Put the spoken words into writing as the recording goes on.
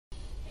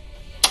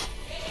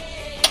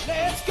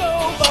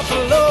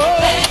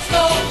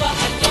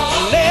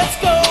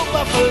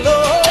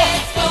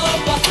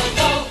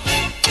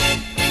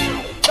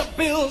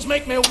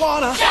make me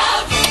wanna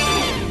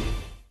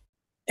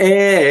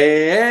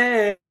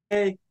Hey,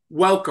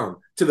 welcome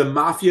to the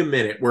Mafia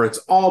Minute, where it's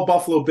all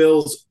Buffalo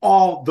Bills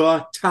all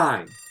the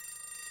time.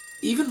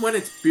 Even when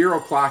it's beer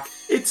o'clock,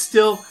 it's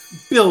still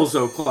Bills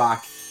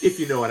o'clock, if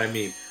you know what I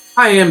mean.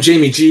 I am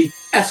Jamie G,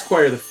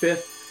 Esquire the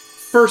Fifth,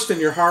 first in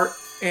your heart,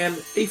 and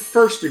a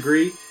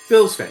first-degree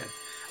Bills fan.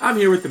 I'm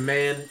here with the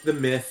man, the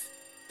myth,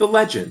 the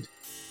legend,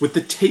 with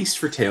the taste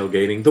for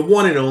tailgating, the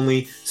one and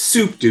only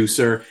Soup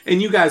Deucer,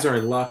 and you guys are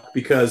in luck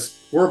because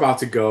we're about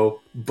to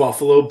go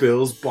Buffalo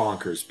Bills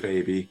bonkers,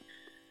 baby.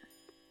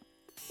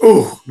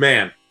 Ooh,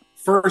 man.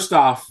 First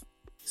off,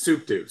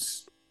 Soup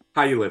Deuce,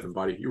 how you living,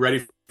 buddy? You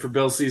ready for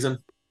Bills season?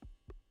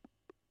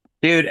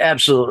 Dude,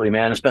 absolutely,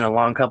 man. It's been a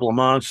long couple of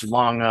months,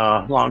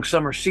 long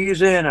summer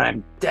season.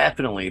 I'm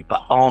definitely,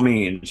 by all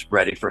means,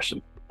 ready for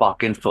some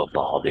fucking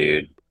football,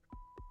 dude.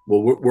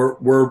 Well,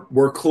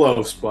 we're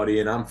close, buddy,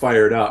 and I'm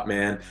fired up,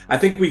 man. I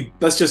think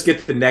let's just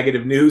get the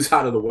negative news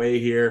out of the way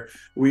here.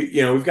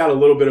 We've got a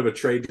little bit of a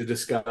trade to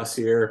discuss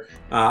here.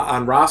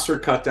 On roster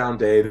cutdown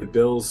day, the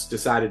Bills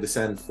decided to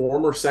send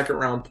former second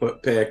round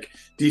pick,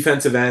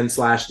 defensive end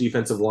 /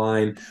 defensive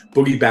line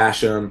Boogie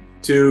Basham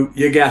to,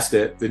 you guessed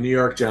it, the New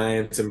York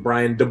Giants and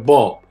Brian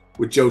DeBull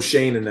with Joe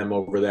Shane and them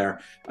over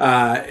there.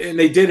 And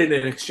they did it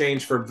in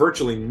exchange for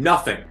virtually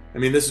nothing. I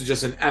mean, this is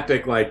just an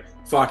epic,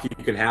 fuck, you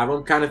can have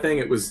them kind of thing.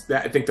 It was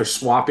that I think they're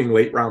swapping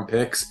late round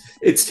picks.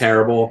 It's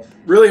terrible.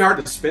 Really hard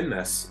to spin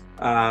this.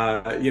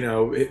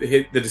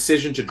 The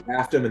decision to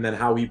draft him and then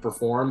how he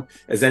performed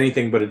as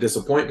anything but a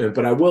disappointment.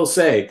 But I will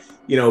say,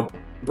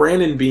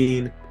 Brandon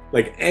Beane,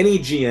 like any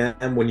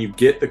GM, when you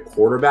get the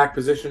quarterback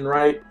position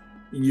right,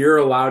 you're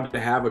allowed to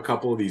have a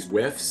couple of these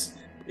whiffs.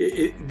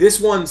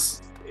 This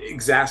one's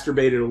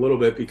exacerbated a little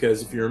bit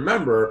because if you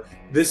remember,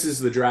 this is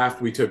the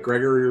draft we took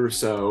Gregory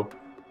Rousseau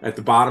at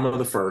the bottom of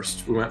the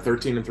first. We went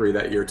 13-3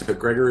 that year, took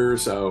Gregory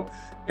Rousseau,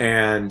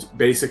 and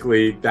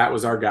basically that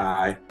was our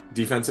guy,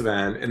 defensive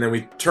end. And then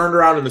we turned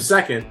around in the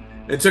second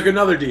and took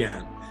another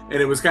DN.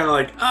 And it was kind of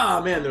like,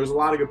 man, there was a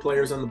lot of good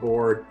players on the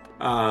board.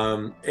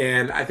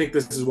 And I think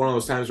this is one of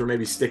those times where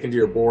maybe sticking to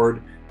your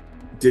board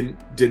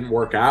didn't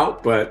work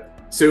out. But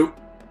so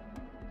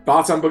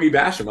thoughts on Boogie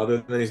Basham other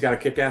than he's got a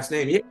kick-ass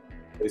name? Yeah.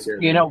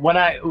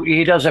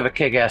 He does have a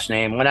kick-ass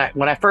name. When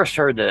I first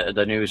heard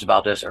the news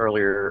about this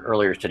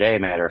earlier today,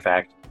 matter of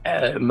fact,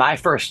 my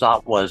first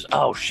thought was,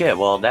 oh shit,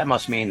 well that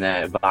must mean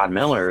that Von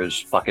Miller is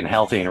fucking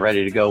healthy and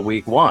ready to go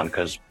week one,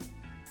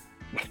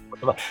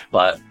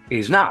 but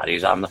he's not.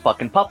 He's on the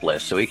fucking pup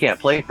list, so he can't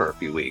play for a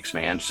few weeks,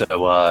 man.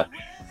 So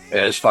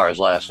as far as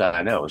last time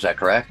I know, is that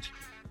correct?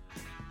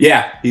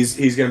 Yeah,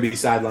 he's going to be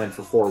sidelined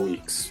for 4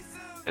 weeks.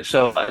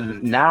 So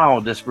now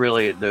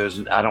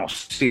I don't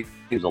see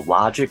the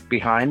logic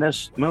behind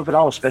this move at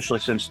all, especially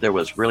since there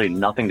was really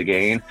nothing to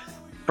gain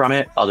from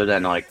it other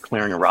than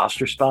clearing a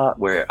roster spot,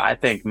 where I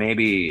think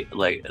maybe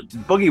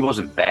Boogie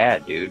wasn't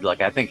bad, dude.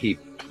 I think he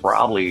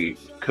probably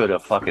could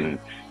have fucking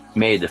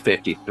made the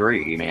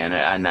 53, man.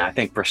 And I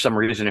think for some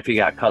reason, if he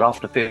got cut off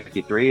to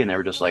 53 and they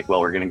were just like, well,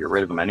 we're going to get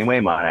rid of him anyway,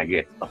 might I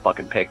get a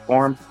fucking pick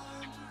for him?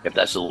 If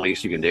that's the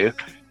least you can do.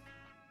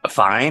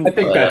 Fine. I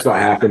think that's what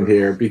happened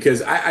here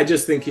because I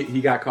just think he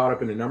got caught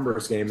up in a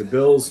numbers game. The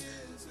Bills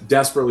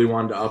desperately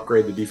wanted to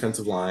upgrade the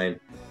defensive line.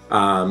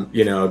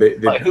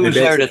 Who's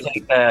there to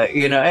take that?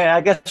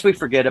 I guess we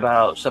forget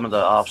about some of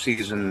the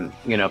offseason,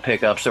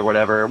 pickups or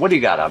whatever. What do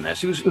you got on this?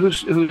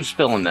 Who's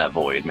filling that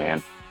void,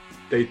 man?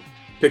 They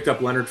picked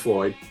up Leonard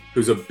Floyd,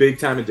 who's a big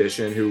time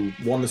addition, who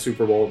won the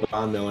Super Bowl with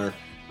Von Miller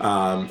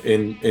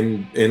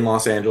in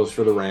Los Angeles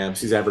for the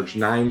Rams. He's averaged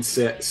 9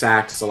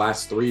 sacks the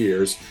last 3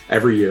 years,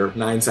 every year,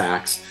 9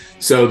 sacks.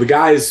 So the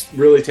guy's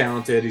really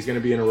talented. He's going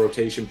to be in a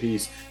rotation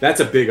piece.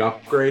 That's a big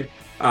upgrade.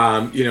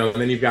 And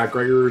then you've got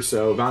Gregory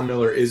Rousseau. Von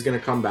Miller is going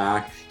to come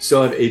back.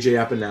 Still have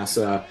AJ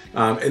Epinesa.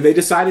 And they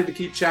decided to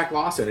keep Shaq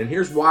Lawson. And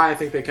here's why I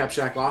think they kept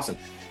Shaq Lawson.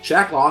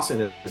 Shaq Lawson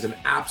is an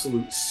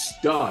absolute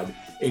stud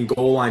in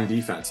goal line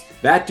defense.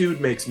 That dude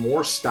makes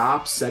more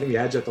stops setting the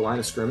edge at the line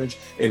of scrimmage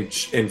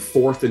in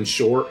fourth and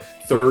short,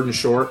 third and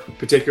short,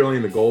 particularly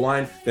in the goal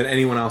line, than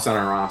anyone else on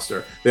our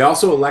roster. They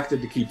also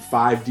elected to keep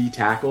 5 D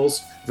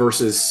tackles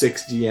versus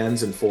 6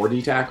 DNs and 4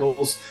 D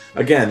tackles.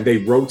 Again, they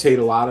rotate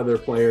a lot of their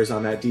players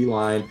on that D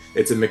line.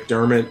 It's a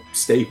McDermott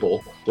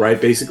staple,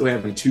 right? Basically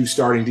having 2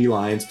 starting D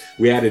lines.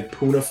 We added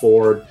Poona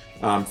Ford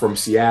from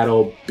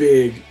Seattle,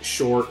 big,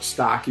 short,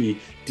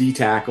 stocky D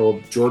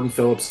tackle. Jordan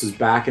Phillips is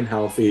back and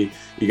healthy.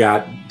 You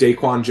got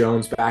Daquan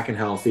Jones back and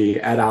healthy.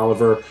 Ed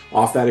Oliver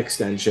off that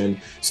extension.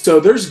 So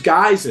there's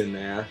guys in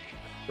there,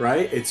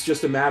 right? It's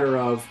just a matter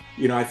of,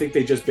 I think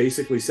they just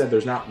basically said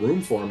there's not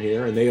room for him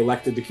here, and they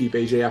elected to keep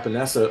AJ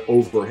Epinesa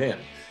over him.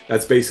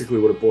 That's basically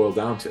what it boiled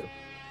down to.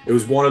 It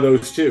was one of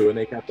those two, and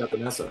they kept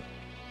Epinesa.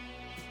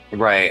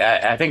 Right.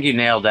 I think you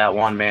nailed that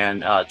one,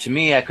 man. To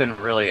me, I couldn't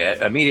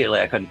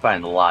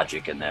find the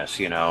logic in this,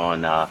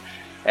 and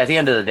at the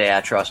end of the day,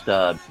 I trust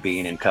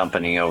Bean and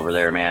company over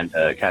there, man,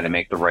 to kind of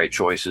make the right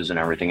choices and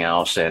everything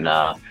else. And,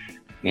 at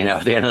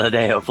the end of the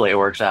day, hopefully it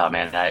works out,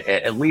 man.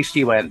 At least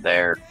he went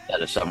there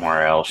instead of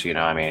somewhere else,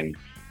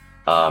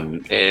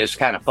 It's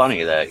kind of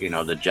funny that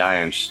the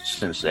Giants,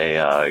 since they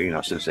got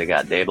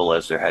Dable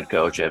as their head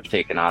coach, have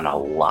taken on a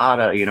lot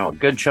of a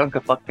good chunk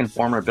of fucking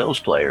former Bills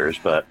players.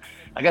 But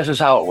I guess it's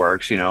how it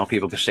works.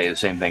 People could say the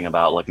same thing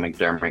about like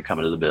McDermott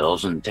coming to the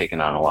Bills and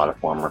taking on a lot of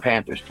former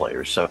Panthers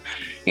players. So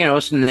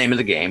it's the name of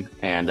the game,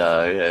 and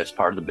it's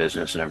part of the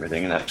business and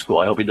everything, and that's cool.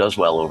 I hope he does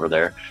well over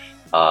there.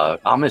 I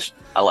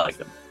like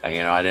him.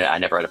 I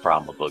never had a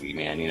problem with Boogie,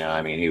 man.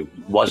 I mean, he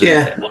wasn't.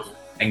 Yeah.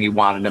 And you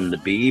wanted him to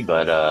be,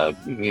 but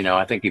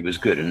I think he was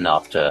good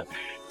enough to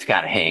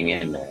kind of hang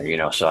in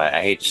there, So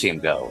I hate to see him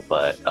go,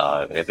 but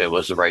if it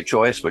was the right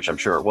choice, which I'm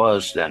sure it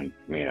was, then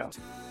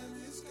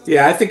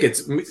Yeah, I think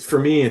for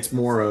me, it's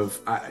more of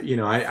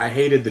I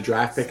hated the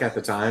draft pick at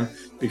the time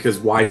because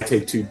why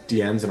take two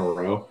DNs in a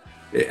row?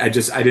 I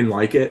didn't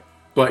like it,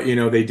 but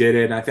they did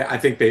it, and I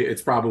think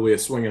it's probably a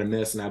swing and a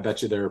miss, and I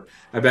bet you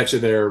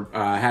they're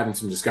having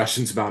some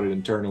discussions about it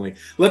internally.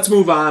 Let's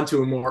move on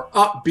to a more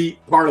upbeat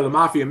part of the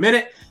Mafia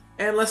Minute,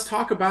 and let's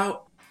talk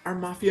about our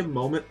Mafia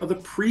moment of the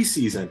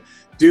preseason.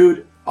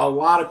 Dude, a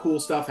lot of cool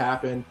stuff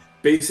happened.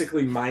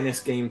 Basically minus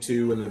game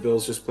 2 when the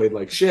Bills just played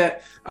like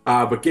shit.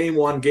 But game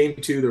 1, game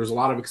 2, there was a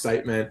lot of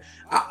excitement.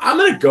 I'm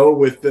going to go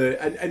with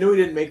I know he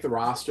didn't make the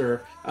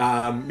roster.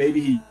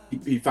 Maybe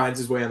he finds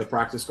his way on the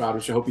practice squad,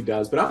 which I hope he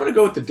does. But I'm going to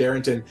go with the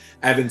Darrington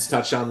Evans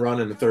touchdown run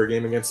in the third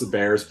game against the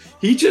Bears.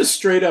 He just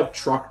straight up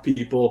trucked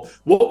people.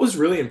 What was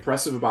really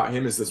impressive about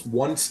him is this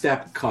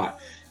one-step cut.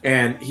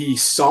 And he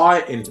saw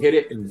it and hit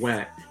it and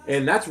went.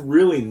 And that's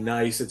really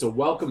nice. It's a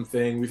welcome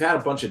thing. We've had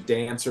a bunch of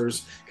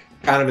dancers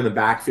kind of in the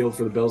backfield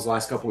for the Bills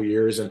last couple of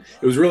years, and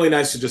it was really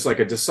nice to just like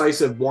a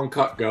decisive one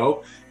cut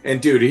go.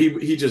 And dude,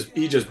 he just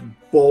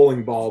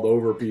bowling balled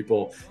over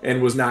people and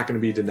was not going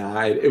to be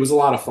denied. It was a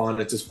lot of fun.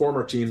 It's his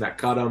former team that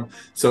cut him,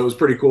 so it was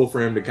pretty cool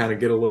for him to kind of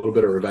get a little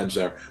bit of revenge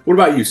there. What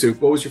about you,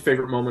 Suk? What was your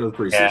favorite moment of the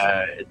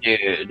preseason?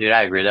 Yeah, dude,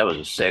 I agree. That was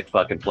a sick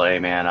fucking play,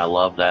 man. I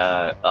love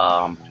that.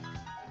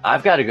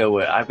 I've got to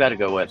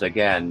go with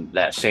again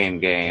that same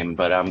game,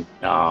 but I'm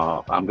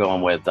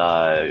going with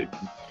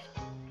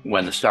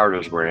when the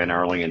starters were in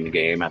early in the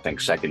game, I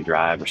think second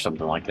drive or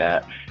something like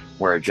that,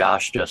 where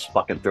Josh just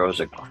fucking throws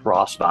a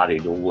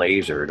cross-bodied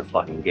laser to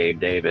fucking Gabe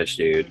Davis,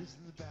 dude.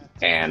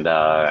 And,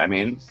 I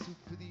mean,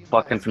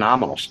 fucking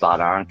phenomenal.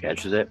 Spot on,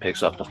 catches it,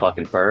 picks up the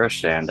fucking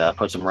first, and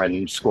puts him right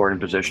in scoring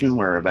position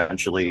where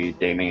eventually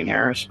Damian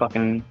Harris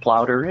fucking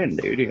plowed her in,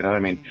 dude. You know what I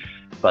mean?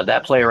 But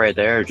that play right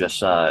there,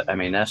 just,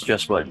 that's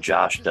just what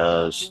Josh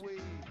does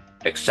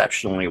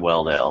exceptionally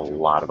well that a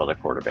lot of other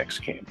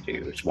quarterbacks can't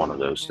do. It's one of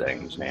those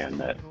things, man,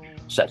 that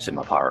sets him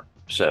apart.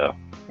 So,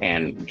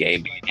 and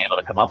Gabe being able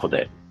to come up with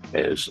it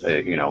is,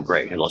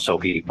 great. And let's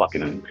hope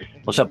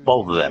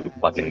both of them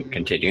fucking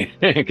continue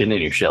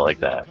shit like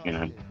that,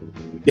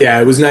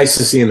 Yeah, it was nice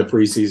to see in the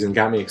preseason.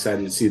 Got me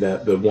excited to see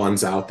the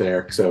ones out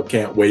there. So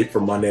can't wait for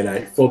Monday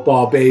Night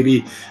Football,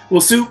 baby. Well,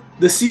 Sue,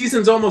 the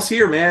season's almost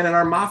here, man, and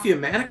our Mafia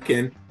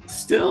mannequin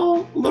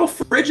still a little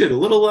frigid, a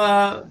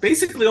little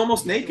basically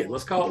almost naked.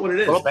 Let's call it what it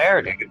is. A little bare,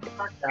 dude.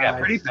 Yeah,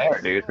 pretty bare,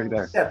 dude. Pretty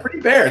bare. Yeah,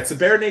 pretty bare. It's the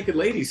bare naked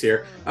ladies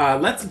here.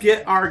 Let's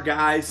get our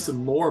guys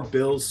some more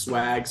Bills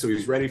swag so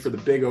he's ready for the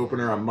big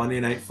opener on Monday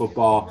Night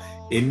Football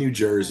in New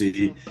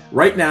Jersey.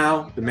 Right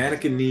now, the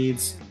mannequin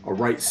needs a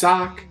right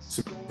sock,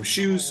 some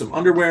shoes, some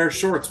underwear,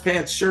 shorts,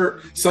 pants,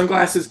 shirt,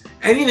 sunglasses,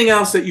 anything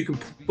else that you can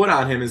put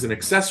on him as an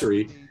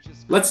accessory.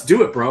 Let's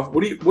do it, bro.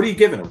 What are you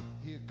giving him?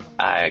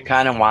 I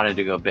kind of wanted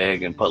to go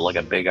big and put like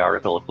a big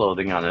article of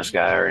clothing on this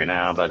guy right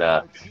now, but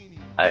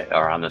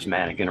or on this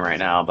mannequin right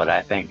now. But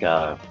I think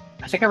I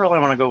really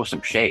want to go with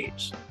some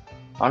shades.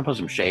 I want to put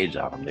some shades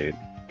on him, dude.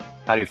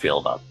 How do you feel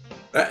about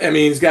it? I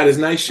mean, he's got his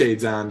nice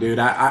shades on, dude.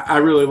 I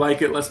really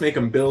like it. Let's make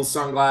him Bills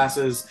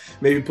sunglasses.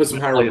 Maybe put some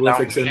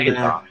hieroglyphics in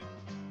there.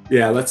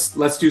 Yeah,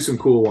 let's do some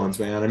cool ones,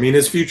 man. I mean,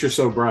 his future's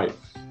so bright.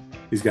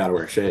 He's got to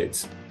wear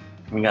shades.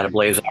 We got to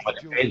blaze on with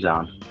the shades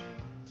on.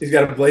 He's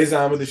got to blaze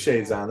on with the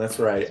shades on. That's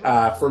right.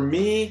 For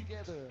me,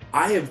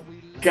 I have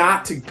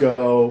got to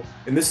go,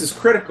 and this is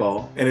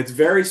critical, and it's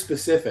very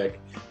specific.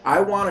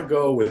 I want to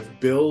go with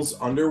Bills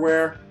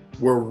underwear.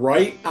 We're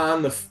right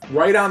on the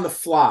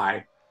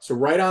fly. So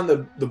right on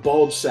the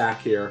bulge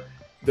sack here,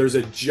 there's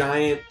a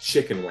giant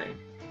chicken wing.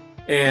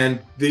 And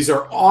these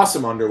are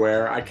awesome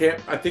underwear. I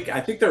think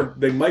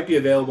they might be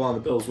available on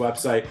the Bills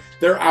website.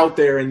 They're out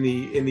there in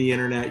the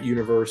internet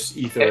universe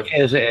ether.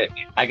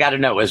 I got to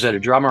know, is it a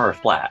drum or a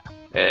flat?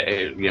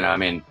 I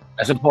mean,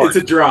 that's important.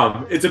 It's a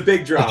drum. It's a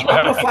big drum.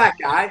 I'm a flat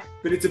guy,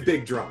 but it's a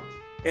big drum.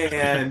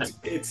 And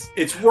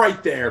it's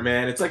right there,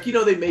 man. It's like,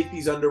 they make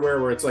these underwear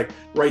where it's like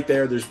right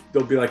there.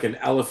 There'll be like an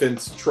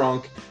elephant's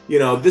trunk.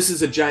 This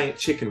is a giant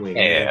chicken wing,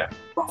 man,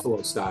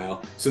 buffalo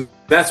style. So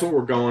that's what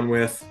we're going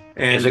with.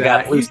 And has it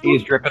got blue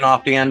cheese dripping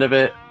off the end of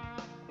it?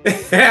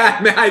 Yeah,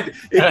 man,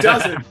 it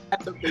doesn't.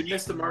 They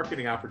missed the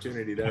marketing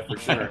opportunity there for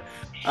sure.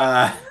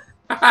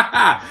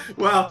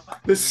 Well,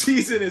 the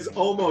season is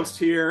almost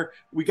here.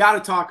 We got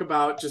to talk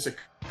about just a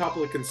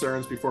couple of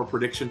concerns before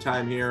prediction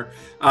time here.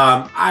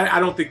 I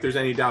don't think there's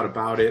any doubt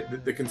about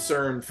it. The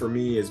concern for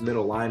me is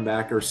middle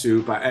linebacker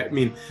soup. I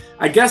mean,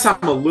 I guess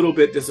I'm a little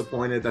bit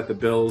disappointed that the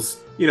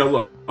Bills,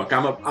 look,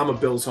 I'm a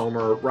Bills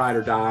homer, ride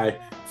or die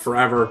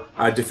forever.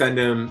 I defend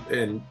him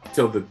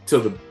until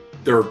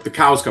the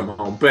cows come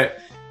home. But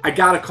I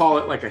got to call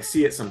it like I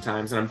see it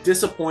sometimes. And I'm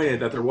disappointed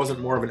that there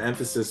wasn't more of an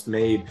emphasis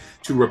made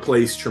to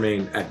replace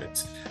Tremaine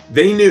Edmonds.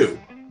 They knew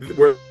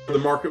where the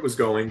market was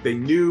going. They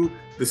knew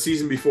the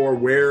season before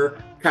where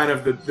kind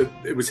of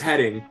it was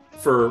heading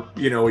for,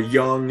 a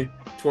young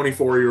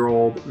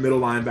 24-year-old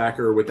middle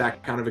linebacker with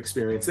that kind of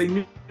experience. They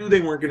knew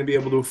they weren't going to be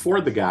able to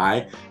afford the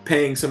guy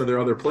paying some of their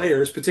other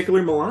players,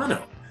 particularly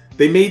Milano.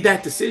 They made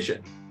that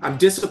decision. I'm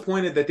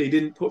disappointed that they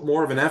didn't put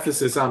more of an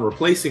emphasis on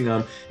replacing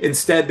them.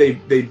 Instead, they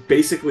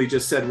basically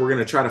just said, we're going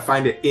to try to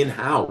find it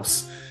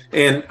in-house.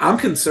 And I'm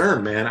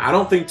concerned, man. I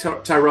don't think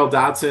Tyrel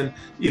Dodson,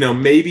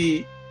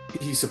 maybe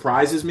he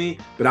surprises me,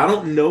 but I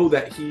don't know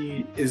that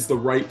he is the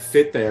right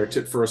fit there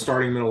for a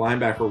starting middle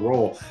linebacker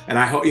role. And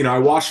I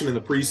watched him in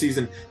the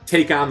preseason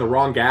take on the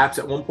wrong gaps.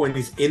 At one point,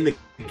 he's in the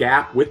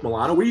gap with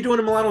Milano. What are you doing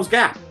in Milano's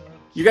gap?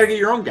 You got to get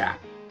your own gap.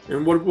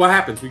 And what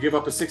happens? We give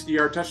up a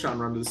 60-yard touchdown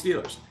run to the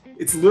Steelers.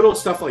 It's little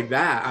stuff like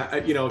that.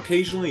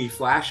 Occasionally he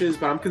flashes,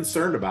 but I'm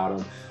concerned about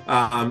him.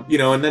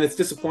 And then it's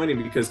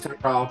disappointing because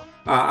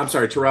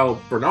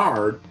Terrell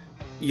Bernard,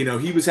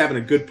 he was having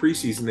a good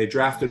preseason. They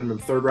drafted him in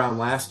the 3rd round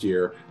last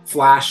year,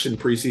 flashed in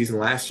preseason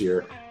last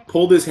year,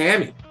 pulled his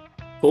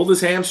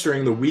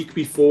hamstring the week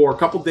before, a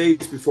couple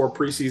days before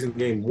preseason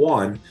game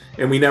 1,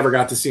 and we never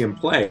got to see him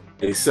play.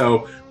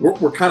 So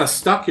we're kind of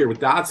stuck here with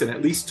Dodson,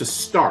 at least to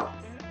start.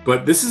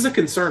 But this is a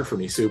concern for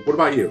me, Soup. What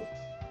about you?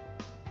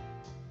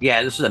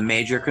 Yeah, this is a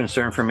major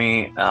concern for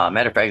me.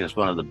 Matter of fact, it's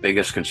one of the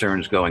biggest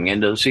concerns going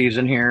into the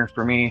season here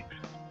for me.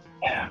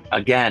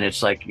 Again,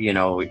 it's like,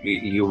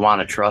 you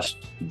want to trust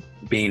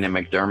being in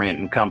McDermott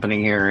and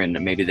company here, and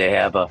maybe they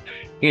have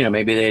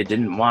maybe they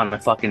didn't want to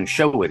fucking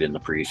show it in the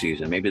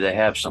preseason. Maybe they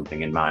have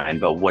something in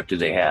mind, but what do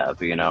they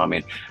have?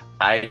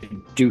 I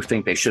do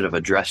think they should have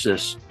addressed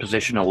this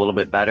position a little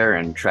bit better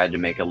and tried to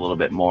make a little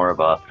bit more of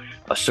a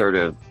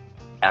assertive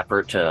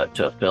effort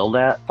to fill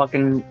that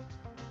fucking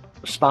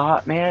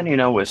spot,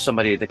 man, with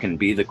somebody that can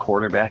be the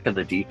quarterback of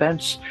the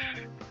defense.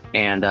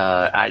 And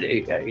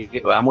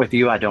I'm with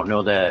you. I don't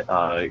know that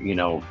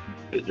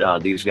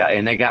these guys,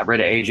 and they got rid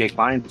of AJ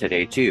Klein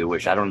today too,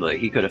 which I don't know that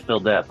he could have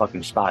filled that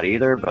fucking spot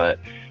either, but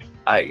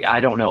I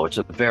don't know. It's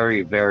a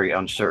very, very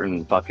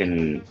uncertain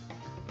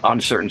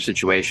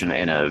situation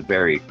in a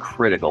very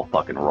critical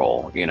fucking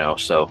role,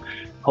 so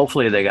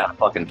hopefully they got a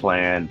fucking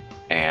plan.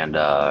 And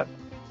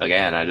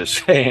again, I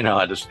just say,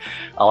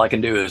 all I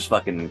can do is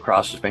fucking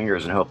cross the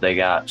fingers and hope they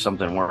got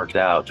something worked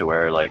out to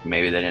where, like,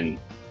 maybe they didn't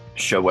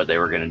show what they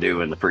were going to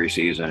do in the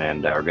preseason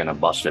and are going to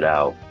bust it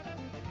out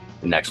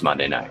next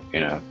Monday night,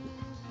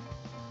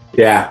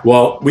 Yeah,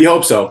 well, we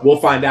hope so. We'll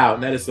find out.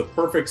 And that is the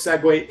perfect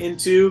segue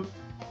into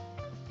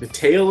the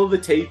tale of the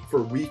tape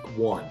for week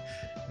 1.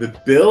 The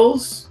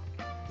Bills,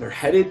 they're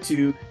headed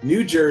to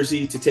New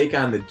Jersey to take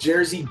on the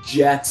Jersey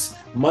Jets.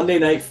 Monday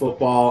Night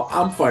Football.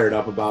 I'm fired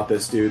up about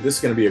this, dude. This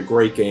is going to be a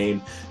great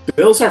game. The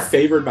Bills are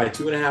favored by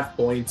 2.5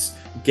 points.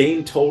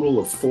 Game total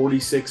of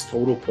 46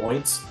 total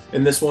points.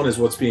 And this one is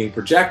what's being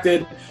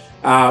projected.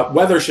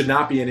 Weather should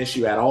not be an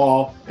issue at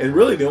all. And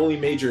really the only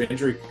major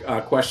injury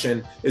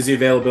question is the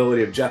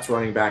availability of Jets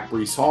running back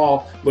Breece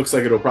Hall. Looks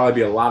like it'll probably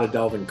be a lot of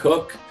Delvin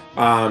Cook.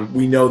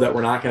 We know that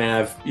we're not going to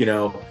have,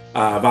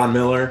 Von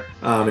Miller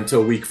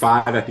until week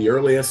 5 at the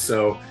earliest.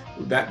 So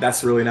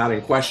that's really not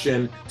in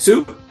question.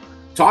 Soup,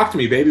 talk to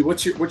me, baby.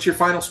 What's your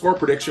final score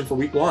prediction for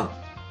week 1?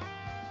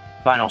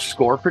 Final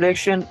score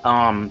prediction?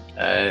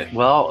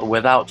 Well,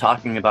 without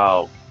talking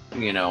about,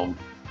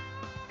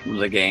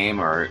 the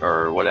game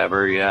or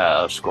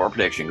whatever, score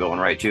prediction, going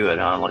right to it.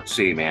 Let's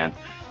see, man.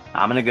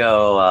 I'm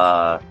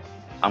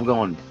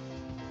going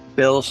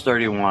Bills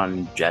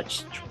 31,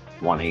 Jets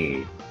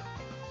 28.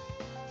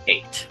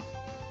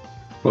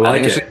 Well, I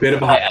think it's a bit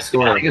of a high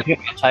score. I think it's going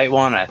to be a tight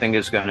one. I don't think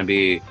it's going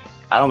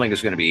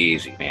to be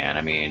easy, man.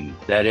 I mean,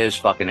 that is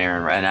fucking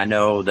Aaron, and I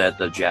know that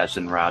the Jets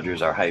and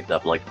Rodgers are hyped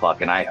up like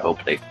fuck, and I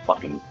hope they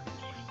fucking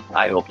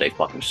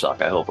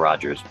suck. I hope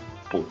Rodgers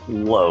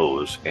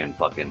blows in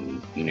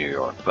fucking New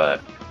York,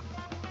 but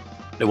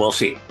we'll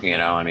see.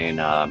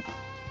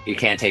 You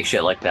can't take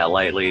shit like that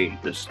lightly.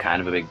 This is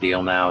kind of a big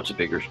deal now. It's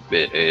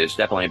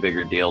definitely a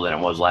bigger deal than it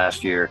was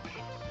last year.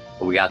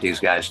 We got these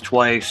guys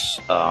twice,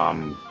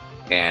 and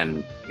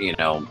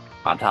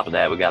on top of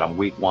that, we got them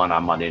week 1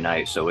 on Monday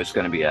night, so it's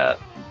going to be a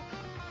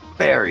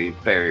very,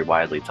 very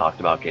widely talked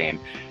about game.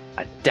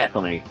 I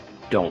definitely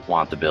don't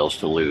want the Bills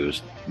to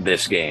lose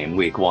this game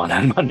week 1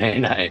 on Monday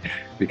night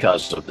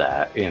because of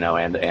that,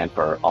 and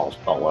for all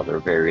other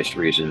various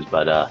reasons.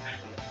 But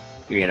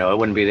it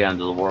wouldn't be the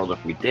end of the world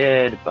if we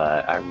did,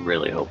 but I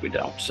really hope we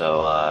don't.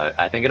 So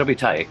I think it'll be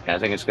tight. I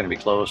think it's going to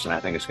be close, and I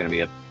think it's going to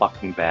be a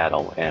fucking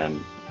battle, and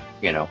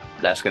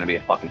that's going to be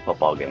a fucking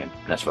football game.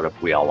 That's what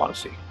we all want to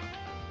see.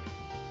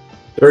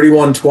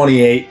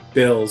 31-28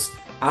 Bills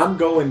I'm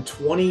going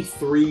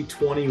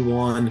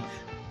 23-21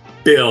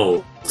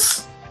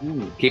 Bills.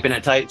 Keeping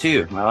it tight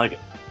too. I like it.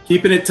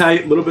 Keeping it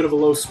tight, a little bit of a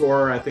low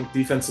score. I think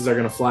defenses are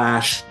going to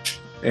flash.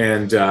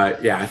 And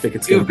I think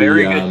it's going to be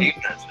very good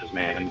defenses,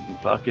 man.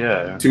 Fuck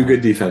yeah. Two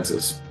good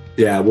defenses.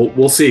 Yeah,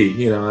 we'll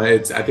see. I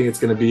think it's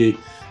going to be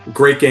a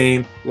great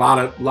game. A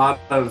lot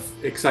of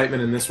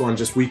excitement in this one,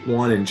 just week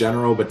one in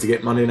general. But to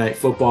get Monday Night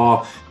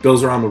Football,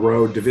 Bills are on the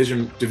road,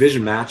 division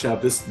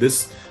matchup.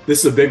 This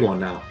is a big one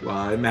now.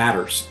 It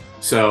matters.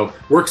 So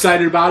we're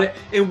excited about it,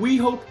 and we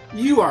hope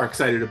you are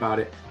excited about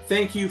it.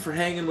 Thank you for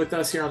hanging with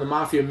us here on the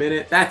Mafia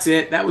Minute. That's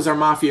it. That was our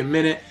Mafia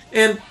Minute.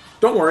 And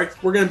don't worry,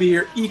 we're going to be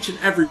here each and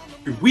every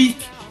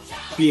week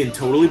being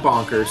totally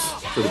bonkers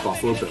for the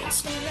Buffalo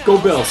Bills. Go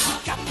Bills.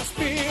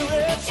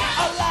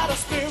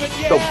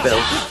 Go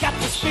Bills.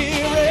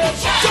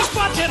 Just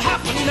watch it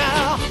happen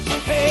now.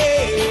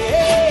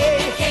 Hey,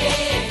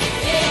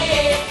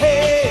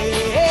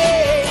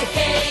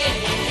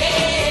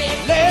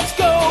 let's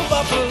go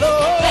Buffalo.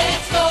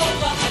 Let's go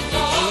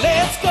Buffalo.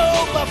 Let's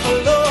go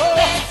Buffalo.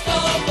 Let's go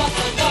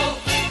Buffalo.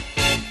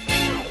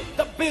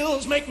 The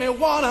Bills make me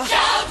wanna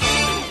shout.